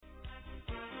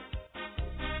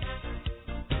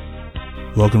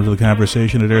Welcome to the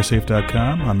conversation at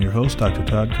airsafe.com. I'm your host, Dr.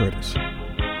 Todd Curtis.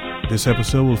 This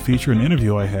episode will feature an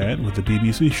interview I had with the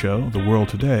BBC show The World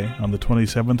Today on the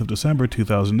 27th of December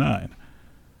 2009.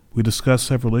 We discussed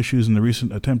several issues in the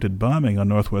recent attempted bombing on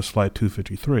Northwest Flight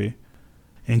 253,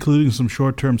 including some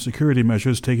short-term security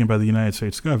measures taken by the United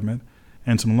States government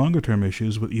and some longer-term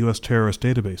issues with U.S. terrorist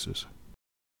databases.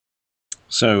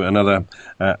 So another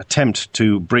attempt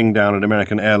to bring down an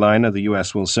American airliner. The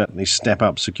U.S. will certainly step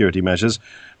up security measures.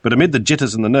 But amid the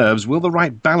jitters and the nerves, will the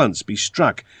right balance be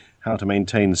struck? How to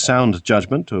maintain sound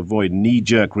judgment to avoid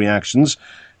knee-jerk reactions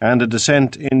and a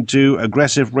descent into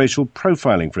aggressive racial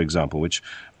profiling, for example, which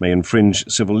may infringe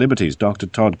civil liberties. Dr.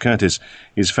 Todd Curtis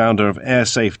is founder of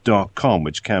airsafe.com,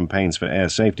 which campaigns for air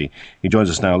safety. He joins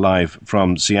us now live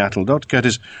from Seattle. Dr.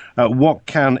 Curtis, what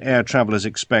can air travelers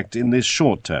expect in this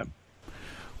short term?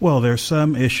 Well, there are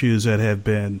some issues that have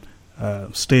been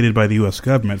stated by the U.S.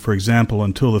 government. For example,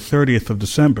 until the 30th of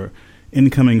December,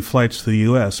 incoming flights to the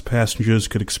U.S., passengers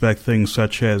could expect things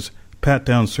such as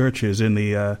pat-down searches in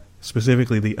the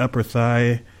specifically the upper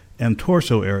thigh and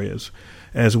torso areas,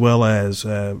 as well as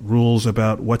rules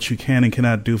about what you can and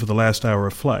cannot do for the last hour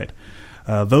of flight.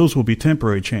 Those will be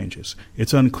temporary changes.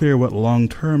 It's unclear what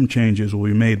long-term changes will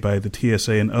be made by the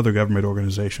TSA and other government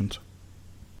organizations.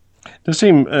 It does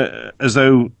seem as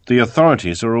though the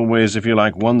authorities are always, if you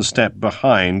like, one step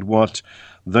behind what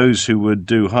those who would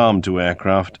do harm to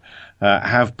aircraft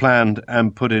have planned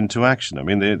and put into action. I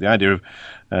mean, the idea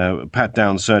of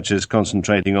pat-down searches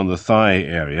concentrating on the thigh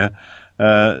area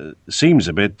seems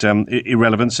a bit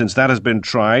irrelevant since that has been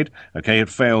tried. Okay, it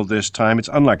failed this time. It's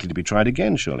unlikely to be tried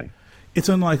again, surely. It's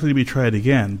unlikely to be tried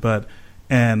again,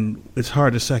 and it's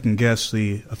hard to second-guess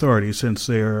the authorities since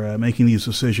they're making these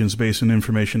decisions based on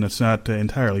information that's not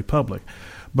entirely public.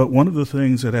 But one of the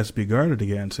things that has to be guarded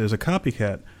against is a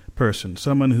copycat person,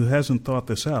 someone who hasn't thought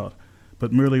this out,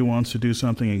 but merely wants to do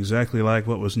something exactly like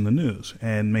what was in the news,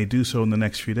 and may do so in the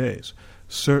next few days.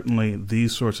 Certainly,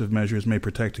 these sorts of measures may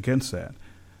protect against that,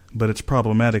 but it's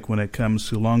problematic when it comes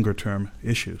to longer-term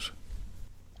issues.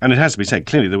 And it has to be said,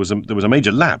 clearly there was a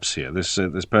major lapse here. This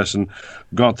person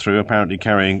got through, apparently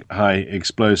carrying high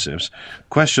explosives.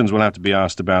 Questions will have to be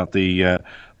asked about the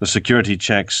security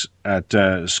checks at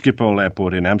Schiphol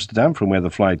Airport in Amsterdam, from where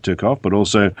the flight took off, but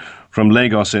also from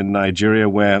Lagos in Nigeria,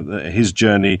 where his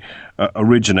journey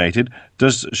originated.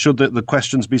 Should the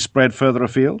questions be spread further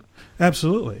afield?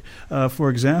 Absolutely. For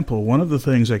example, one of the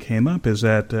things that came up is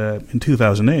that in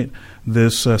 2008,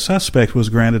 this suspect was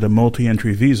granted a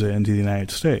multi-entry visa into the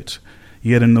United States.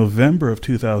 Yet in November of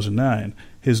 2009,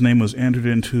 his name was entered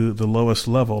into the lowest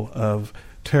level of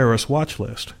terrorist watch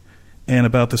list. And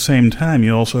about the same time,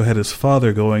 you also had his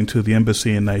father going to the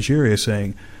embassy in Nigeria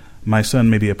saying, "My son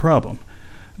may be a problem."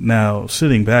 Now,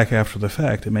 sitting back after the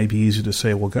fact, it may be easy to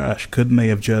say, well, gosh, couldn't they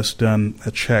have just done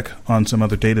a check on some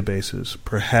other databases,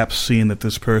 perhaps seen that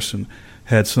this person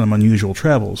had some unusual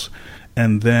travels,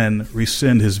 and then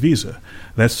rescind his visa?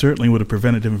 That certainly would have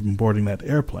prevented him from boarding that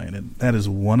airplane, and that is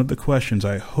one of the questions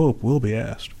I hope will be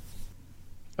asked.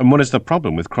 And what is the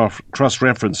problem with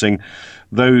cross-referencing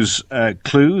those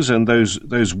clues and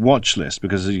those watch lists?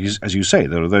 Because, as you say,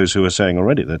 there are those who are saying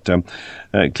already that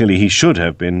clearly he should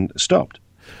have been stopped.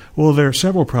 Well, there are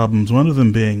several problems, one of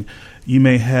them being you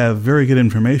may have very good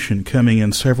information coming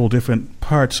in several different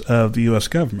parts of the U.S.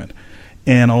 government.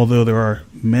 And although there are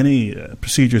many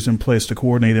procedures in place to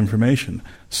coordinate information,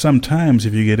 sometimes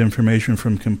if you get information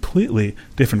from completely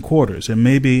different quarters, it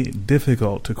may be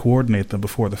difficult to coordinate them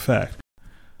before the fact.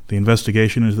 The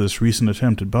investigation into this recent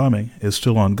attempted bombing is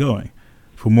still ongoing.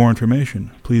 For more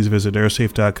information, please visit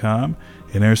airsafe.com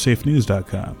and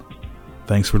airsafenews.com.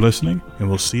 Thanks for listening, and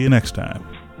we'll see you next time.